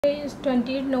Today is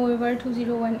 20th November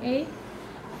 2018.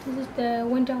 This is the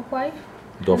winter white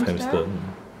dwarf hamster.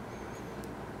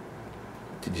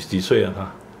 几岁啊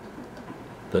它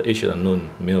 ？The age unknown,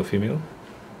 male or female.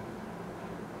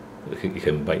 It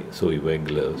can bite, so we wear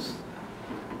gloves.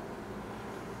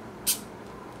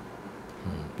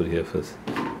 Put it here first.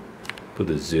 Put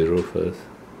the 0 first.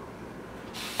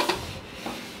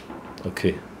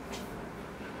 Okay.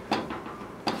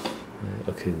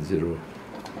 Okay, 0.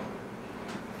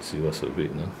 See what's the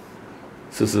weight now?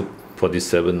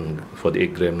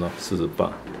 48 gram now,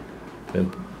 48. Then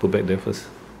put back there first.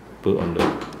 Put on the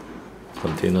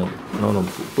container. No,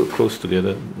 put close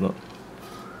together. No.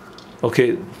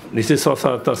 Okay, 你是说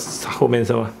到后面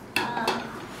是吗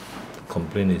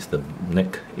？Complaint is the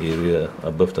neck area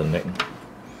above the neck.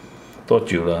 多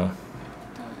久了啊？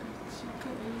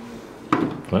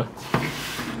啊？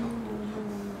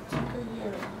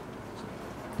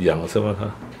痒是吗？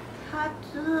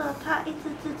他一直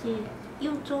自己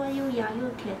又抓又痒又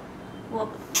舔，我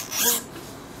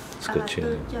都这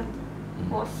样子，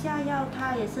我下药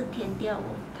他也是舔掉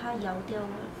我，他咬掉我，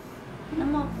那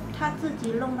么他自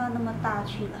己弄到那么大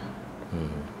去了。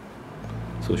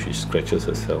So she scratches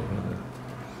herself.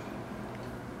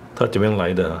 她怎么样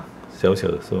来的啊？小小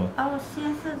的是吗？我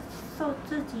先是受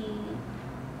自己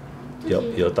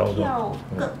咬到的，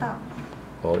割到。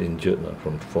All injured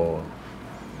from fall.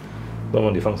 那么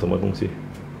你放什么东西？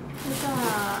这个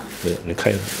啊。对，你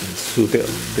看输掉了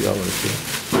先。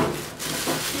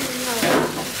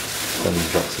Some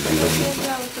drugs are given. 这些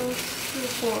药都试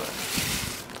过了。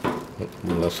你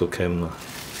also can 嘛？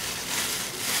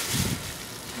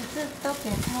可是都给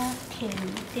它舔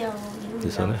掉了。你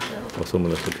说呢？我说我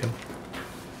们also can.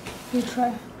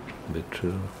 Betrayal.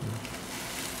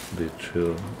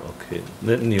 Betrayal. OK.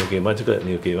 那你有给吗？这个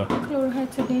你有给吗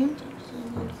Chlorhexidine.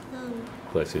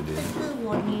 快些点。这是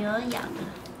我女儿养的。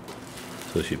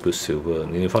So she put silver.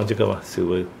 你放这个吗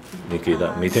 ？silver 你给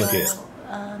的，每天给。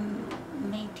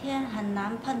每天很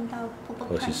难碰到，不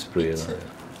碰一次。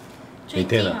最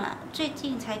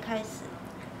近才开始。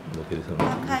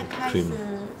大概开始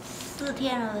4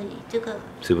天而已，这个。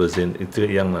是不是这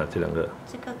个一样嘛？这两个。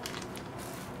这个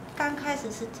刚开始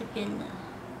是这边的。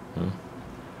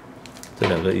这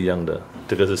两个一样的，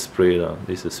这个是 spray 啦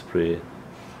 ，this is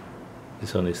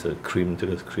spray。This one is a cream， 这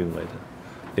个是 cream 来的。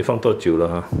你放多久了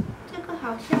哈？这个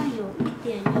好像有一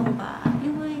点用吧，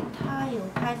因为它有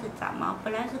开始长毛，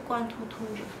本来是光秃秃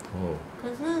的。可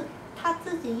是它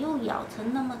自己又咬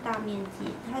成那么大面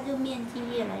积，它就面积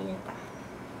越来越大。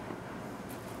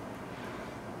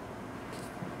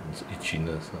It's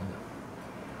itchiness.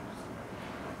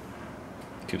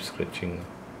 Keep scratching.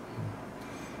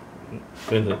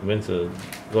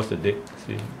 What's the date?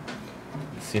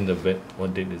 Seen the vet.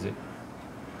 What date is it?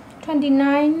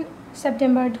 29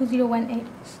 September 2018.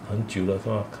 很久了是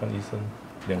吧？看医生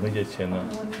2个月前了。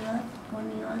我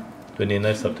女儿。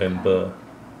29 September.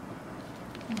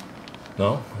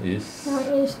 No, is. Now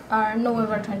is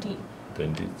November 20.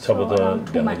 20，差不多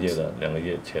2个月了，2个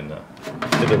月前了。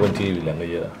这个问题有2个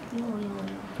月了。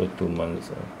So 2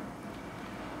 months.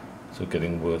 So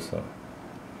getting worse.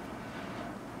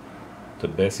 The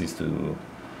best is to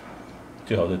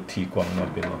最好是剃光那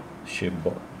边咯 ，shave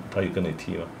bald。他有跟你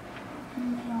剃吗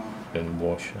？Then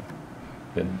wash,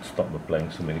 then stop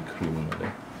applying so many cream.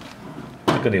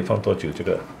 这个你放多久？这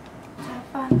个？才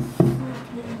放4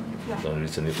天。Don't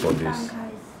recently for this.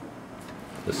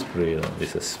 The spray 咯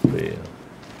 ，this is spray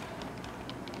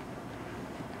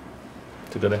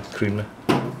这个呢 ，cream 呢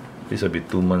 ？This will be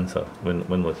 2 months.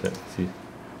 When was that? See,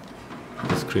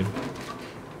 this cream.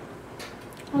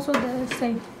 Also the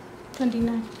same,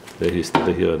 29. Here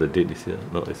the date is here.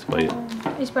 No, expired.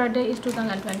 Expired date is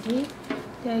 2020.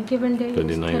 The given date is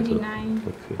 29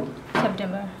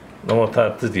 September. 那么他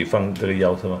自己放这个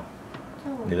药是吗？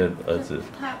你的儿子？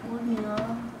我女儿。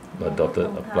The doctor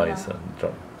applies a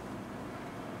drug.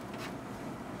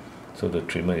 So the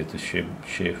treatment is to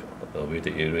shave away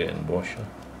the area and wash.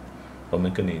 我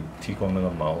们跟你剃光那个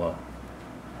毛啊，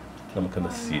那么跟他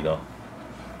洗了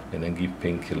 ，and then give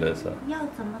painkillers 啊。要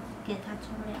怎么给他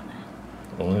冲凉啊？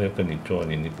我们要跟你做，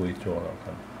你不会做了，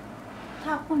看。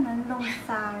他不能弄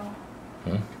沙咯。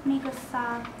那个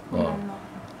沙不能弄。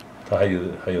他还有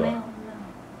没有。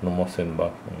No more sand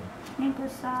bath. 那个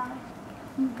沙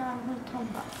应该会痛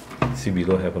吧 ？See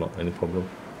below have not any problem.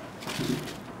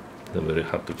 They're very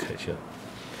hard to catch.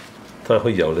 它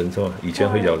会咬人是吗？以前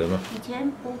会咬人吗？以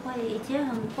前不会，以前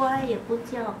很乖，也不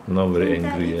叫。Not very angry. 现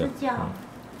在一直叫。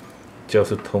叫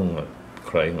是痛啊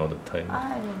 ，crying all the time.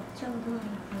 哎呦，叫得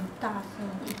很大声，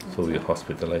一直叫。So we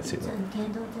hospitalize it. 整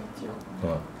天都在叫。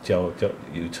叫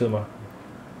有一次吗？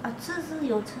啊，吃是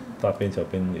有吃。大便小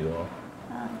便有哦。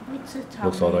会吃草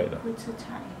都烧来的。会吃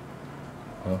菜。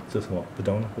这什么？不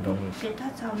懂了，不懂了。给它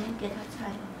草莓，给它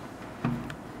菜。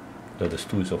The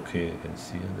stew is okay. You can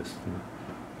see the stew.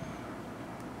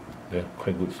 They're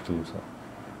quite good stews.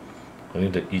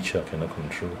 Only the itch cannot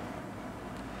control.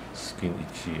 Skin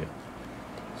itchy.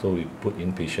 So we put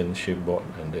in patient shape board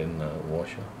and then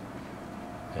wash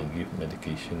and give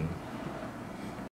medication.